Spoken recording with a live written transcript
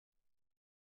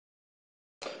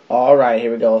Alright,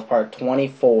 here we go. It's part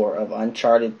 24 of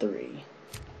Uncharted 3.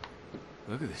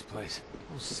 Look at this place. The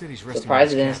whole city's resting.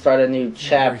 Surprised it didn't start a new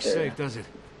chapter. Not very safe, does it?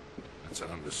 That's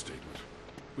an understatement.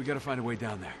 We gotta find a way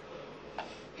down there.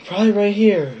 Probably right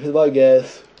here, is my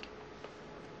guess.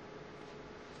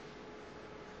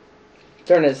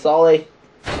 Turn it, Sully.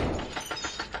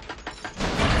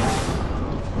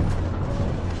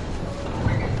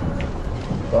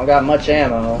 Don't got much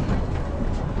ammo.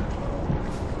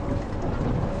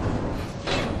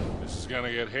 This is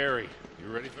gonna get hairy.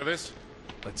 You ready for this?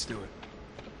 Let's do it.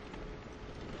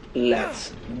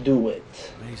 Let's do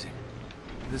it. Amazing.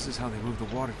 This is how they move the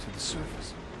water to the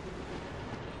surface.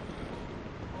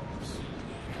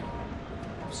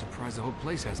 I'm surprised the whole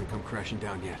place hasn't come crashing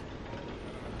down yet.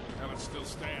 Hell, it's still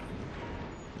standing.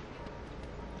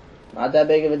 Not that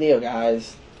big of a deal,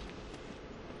 guys.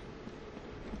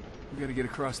 We gotta get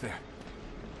across there.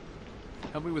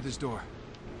 Help me with this door.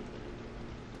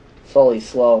 Sully's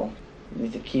slow.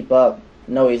 Needs to keep up.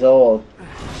 No, he's old.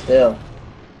 Still.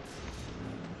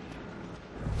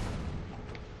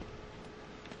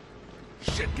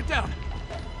 Shit, get down!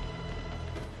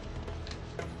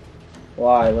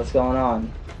 Why? What's going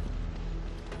on?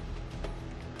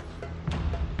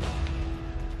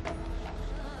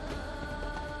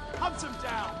 Hunt him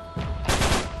down!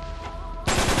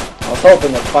 I was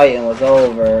hoping the fighting was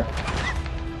over.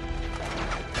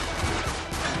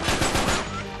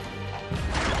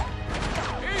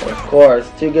 Of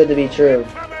course, too good to be true.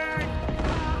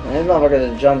 And this motherfucker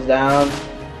just jumps down.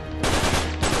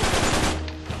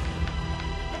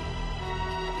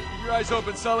 Keep your eyes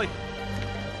open, Sully.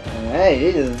 And hey,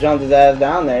 he just jumped his ass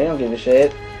down there. He don't give a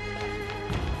shit.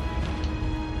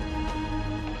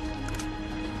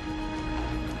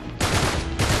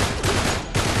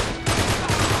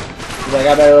 He's like,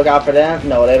 I better look out for them?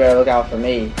 No, they better look out for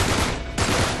me.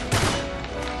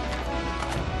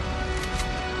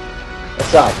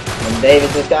 What's up? And David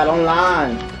just got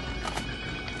online.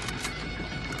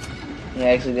 He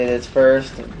actually did his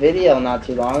first video not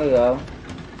too long ago.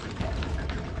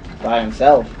 By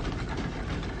himself.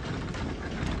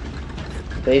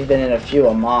 So he's been in a few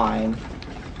of mine.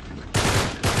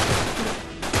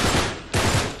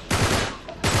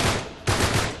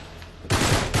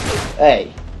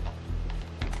 Hey.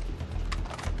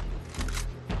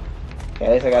 Okay,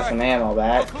 at least I got some ammo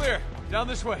back. All clear. Down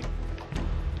this way.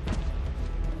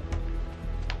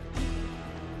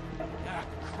 Ah,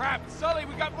 crap, Sully,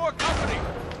 we got more company.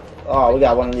 Oh, we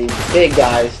got one of these big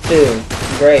guys too.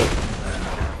 Great.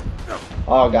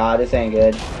 Oh god, this ain't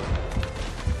good.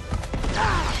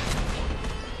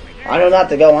 I know not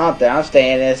to go out there. I'm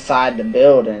staying inside the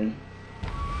building.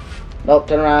 Nope,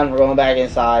 turn around. We're going back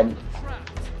inside.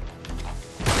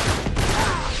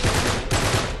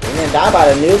 You didn't die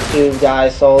by the noob tube,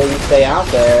 guys, so you stay out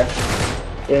there.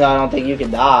 Even though I don't think you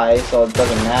can die, so it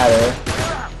doesn't matter.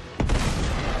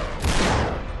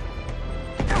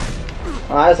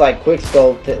 Oh, that's like quick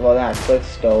scope. Well, not quick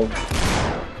scope,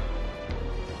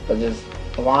 but just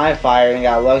blind fire and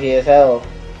got lucky as hell.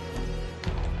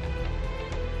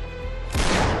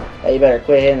 Hey, you better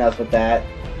quit hitting us with that.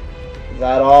 Is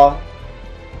that all?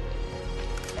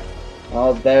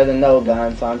 Well, it's better than no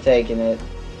gun, so I'm taking it.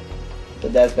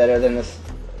 But that's better than the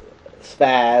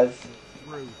spaz.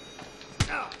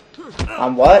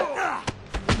 I'm what?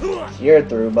 You're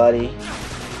through, buddy.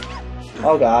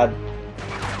 Oh god.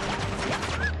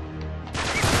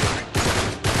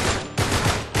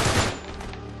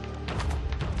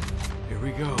 Here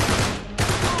we go.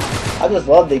 I just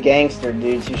love the gangster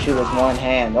dudes who shoot with one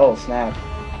hand. Oh snap.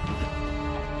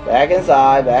 Back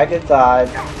inside, back inside.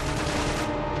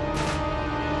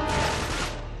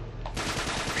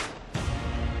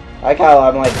 I like how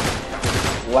I'm like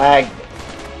lagged,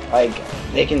 like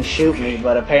they can shoot me,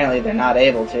 but apparently they're not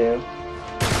able to.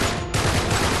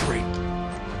 Great.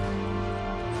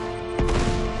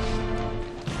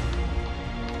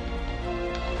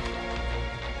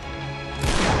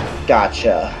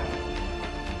 Gotcha.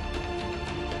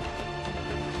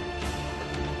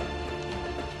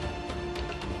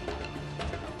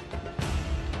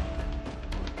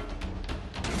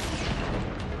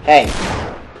 Hey. Is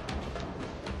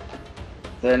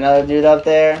there another dude up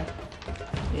there?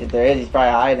 If there is, he's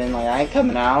probably hiding. Like, I ain't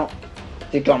coming out.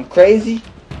 Think I'm crazy?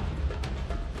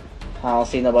 I don't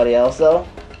see nobody else, though.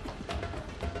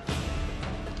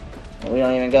 We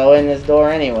don't even go in this door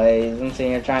anyways. I'm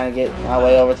sitting here trying to get my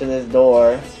way over to this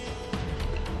door.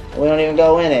 We don't even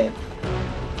go in it.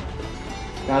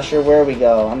 Not sure where we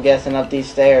go. I'm guessing up these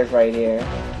stairs right here.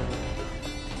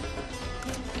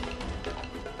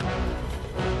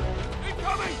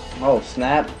 Oh,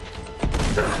 snap.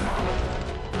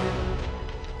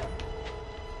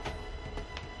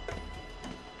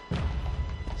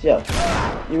 Yo,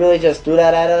 you really just threw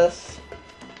that at us?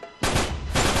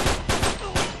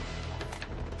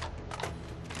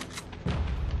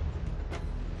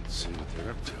 Let's see what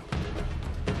they're up to.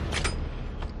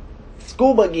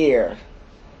 Scuba gear.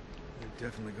 They're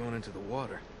definitely going into the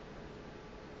water.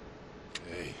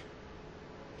 Hey,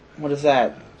 What is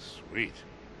that? sweet.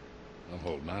 I'm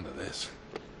holding on to this.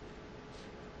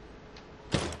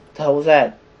 What the hell was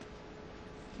that?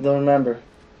 I don't remember.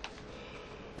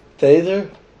 Taser?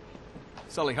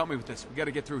 Sully, help me with this. We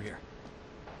gotta get through here.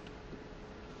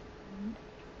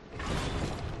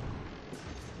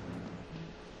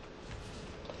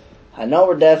 I know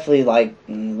we're definitely like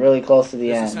really close to the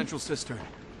There's a end. central cistern.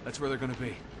 That's where they're gonna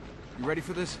be. You ready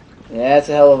for this? Yeah, it's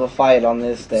a hell of a fight on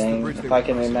this This is the thing, bridge they if I were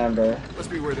can crossing. remember. Must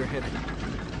be where they're headed.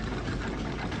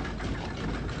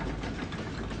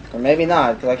 Or maybe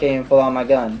not, because I can't even pull out my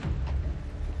gun.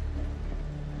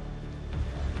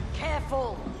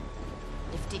 Careful.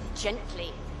 Lift it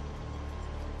gently.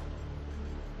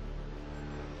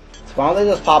 So why don't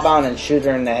they just pop out and shoot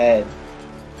her in the head?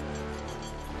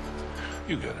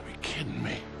 You gotta be kidding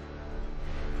me.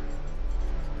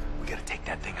 We gotta take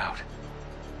that thing out.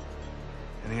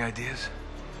 Any ideas?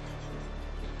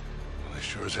 Well, they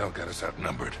sure as hell got us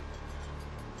outnumbered.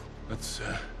 Let's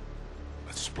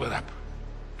split up.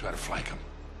 Try to flank them.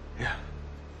 Yeah.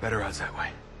 Better odds that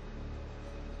way.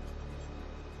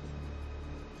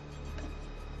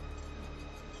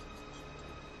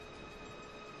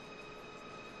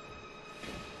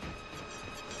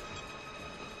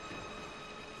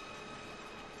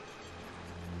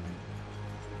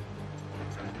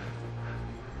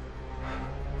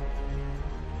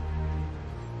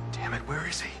 Damn it, where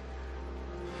is he?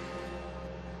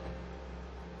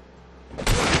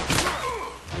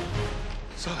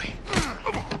 Sully!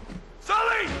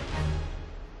 Sully!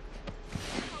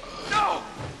 No!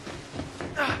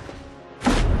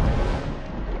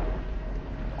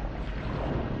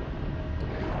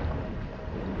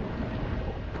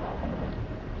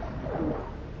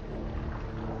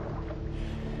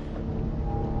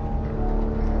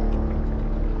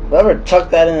 Whoever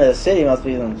chucked that into the city must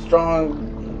be some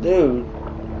strong dude.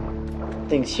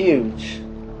 Thing's huge.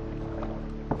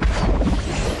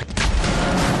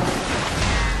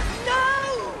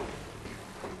 No!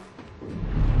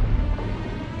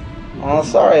 Oh,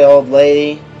 sorry, old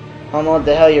lady. I don't know what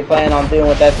the hell you're planning on doing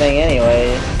with that thing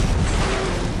anyways.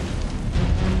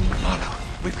 Come on,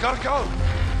 we've gotta go!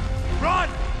 Run!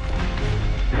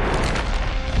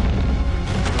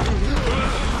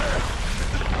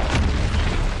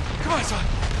 Come on, son!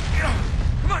 Come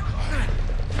on!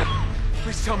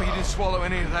 Please tell me you didn't swallow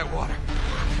any of that water.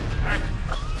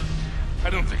 I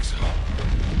don't think so.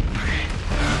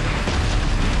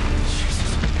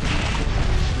 Jesus.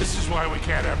 This is why we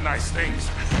can't have nice things.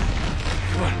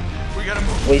 Come on, we gotta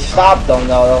move. We stopped them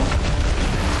though.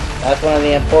 That's one of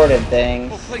the important things.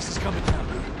 Whole place is coming down.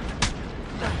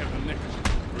 I have a nickel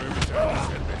for every time I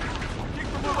said that. Keep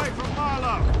them away from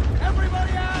Marlowe!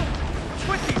 Everybody out!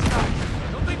 Quit these guys!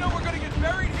 Don't they know we're gonna get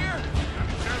buried here?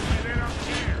 Certainly they don't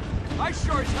care. I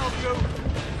sure as hell do!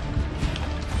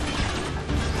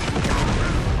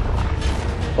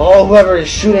 Oh, whoever is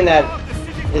shooting that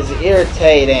is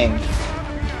irritating. We gotta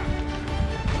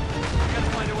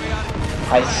find a way out of here.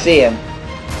 I see him.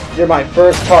 You're my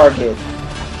first target.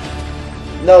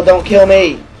 No, don't kill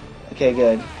me. Okay,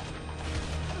 good.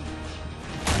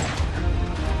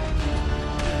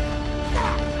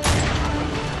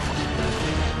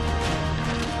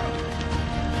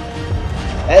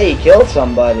 Hey, he killed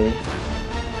somebody.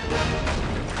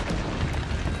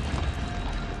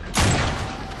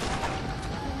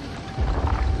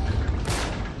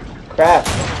 Crap.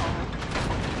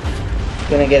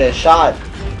 Gonna get a shot.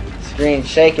 Screen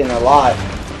shaking a lot.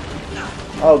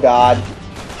 Oh god.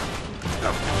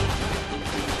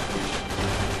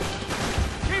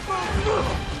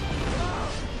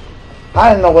 I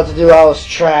didn't know what to do. I was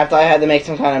trapped. I had to make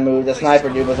some kind of move. The sniper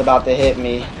dude was about to hit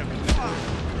me.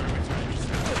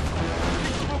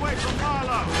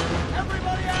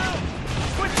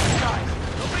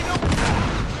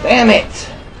 Damn it!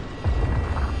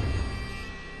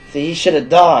 See, he should have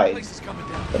died.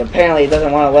 But apparently he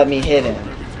doesn't want to let me hit him.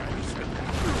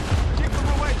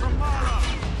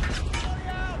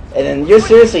 And then you're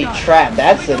seriously trapped.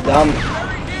 That's the dumb...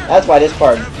 That's why this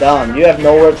part's dumb. You have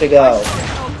nowhere to go.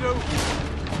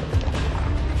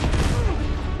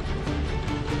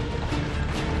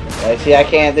 Okay, see, I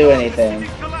can't do anything.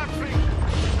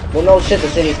 Well, no shit, the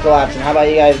city's collapsing. How about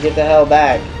you guys get the hell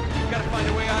back?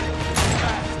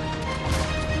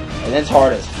 And it's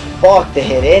hard as fuck to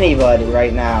hit anybody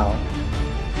right now.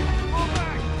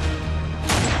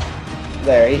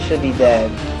 There, he should be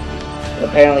dead. But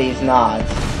apparently he's not.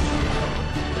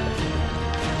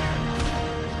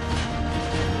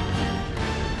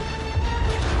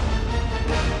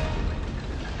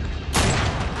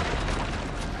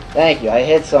 Thank you, I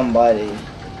hit somebody.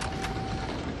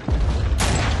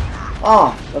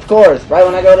 Oh, of course, right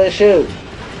when I go to shoot.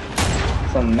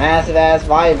 Some massive ass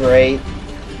vibrate.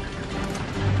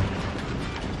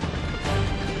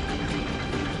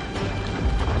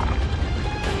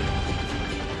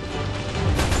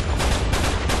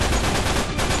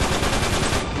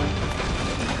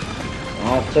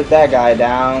 Oh, took that guy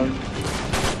down.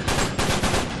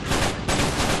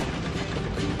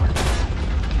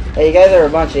 Hey, you guys are a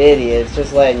bunch of idiots,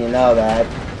 just letting you know that.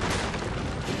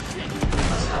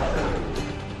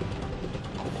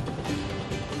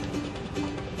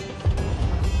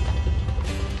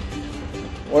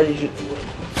 Where did you...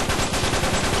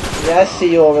 Yeah, I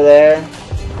see you over there.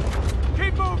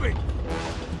 Keep moving.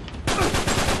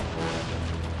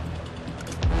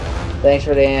 Thanks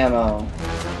for the ammo.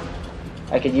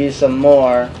 I could use some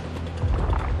more.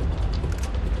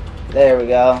 There we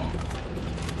go.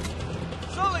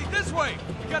 Sully, this way.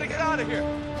 You gotta get out of here.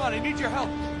 Come on, I need your help.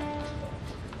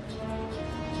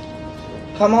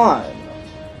 Come on.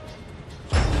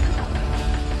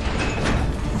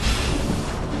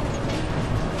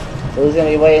 So who's gonna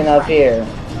be waiting up here?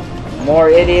 More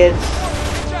idiots?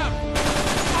 Watch out.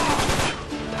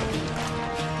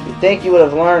 You'd think you would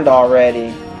have learned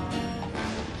already.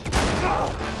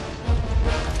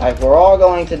 Like, we're all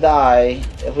going to die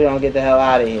if we don't get the hell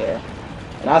out of here.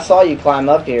 And I saw you climb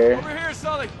up here. Over here,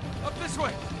 Sully. Up this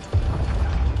way.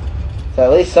 So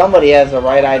at least somebody has the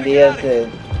right idea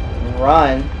to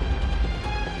run.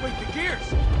 Wait, the gears.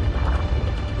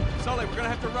 Sully, we're gonna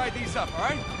have to ride these up,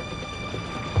 alright?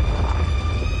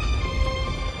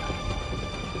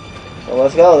 So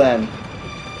let's go then.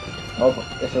 Hope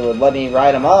if it would let me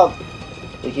ride them up.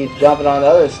 We keep jumping on the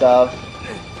other stuff.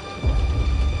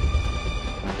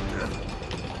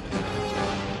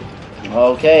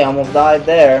 Okay, almost died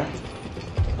there.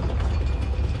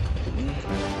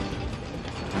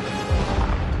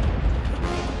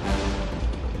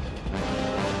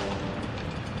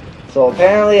 So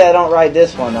apparently I don't ride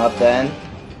this one up then.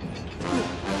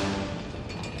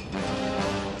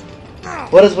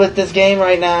 What is with this game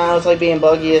right now? It's like being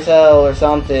buggy as hell or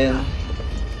something.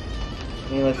 I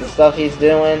mean, with the stuff he's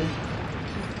doing.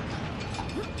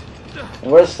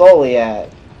 And where's Sully at?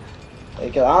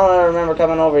 Like, I don't remember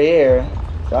coming over here.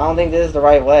 So I don't think this is the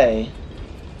right way.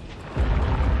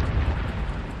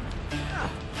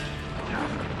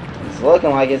 It's looking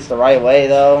like it's the right way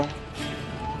though.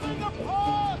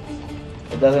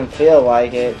 It doesn't feel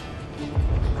like it.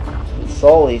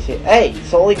 Sully's here. Hey,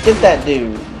 Sully, get that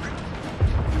dude.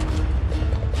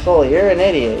 Sully, you're an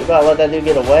idiot. You gotta let that dude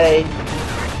get away.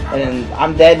 And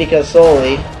I'm dead because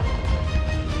Sully.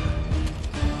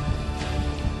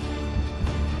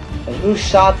 And who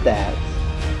shot that?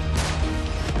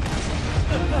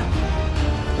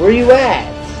 Where are you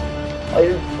at? Oh,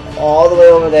 you're all the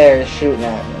way over there shooting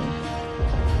at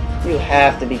me. You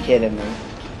have to be kidding me.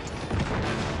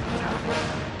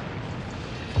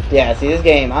 Yeah, see this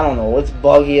game, I don't know, it's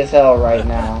buggy as hell right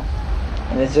now.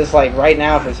 And it's just like right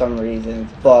now for some reason,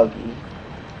 it's buggy.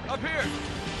 Up here.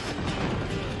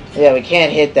 Yeah, we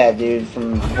can't hit that dude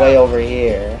from way over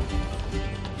here.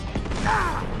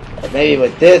 Or maybe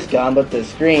with this gun, but the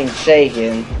screen's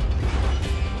shaking.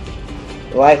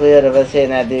 The likelihood of us hitting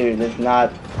that dude is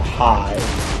not high.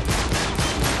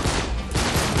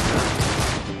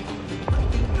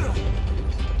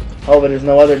 Oh, but there's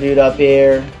no other dude up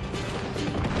here.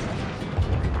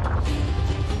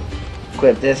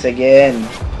 Equip this again.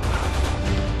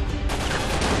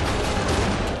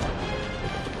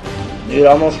 Dude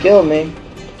almost killed me.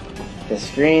 The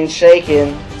screen's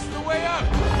shaking. This is the way up.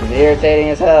 It's irritating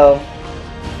as hell.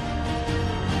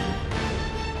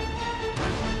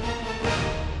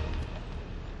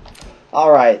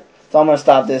 Alright, so I'm going to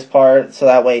stop this part so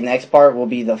that way next part will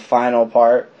be the final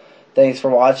part. Thanks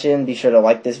for watching. Be sure to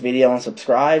like this video and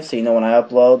subscribe so you know when I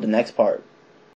upload the next part.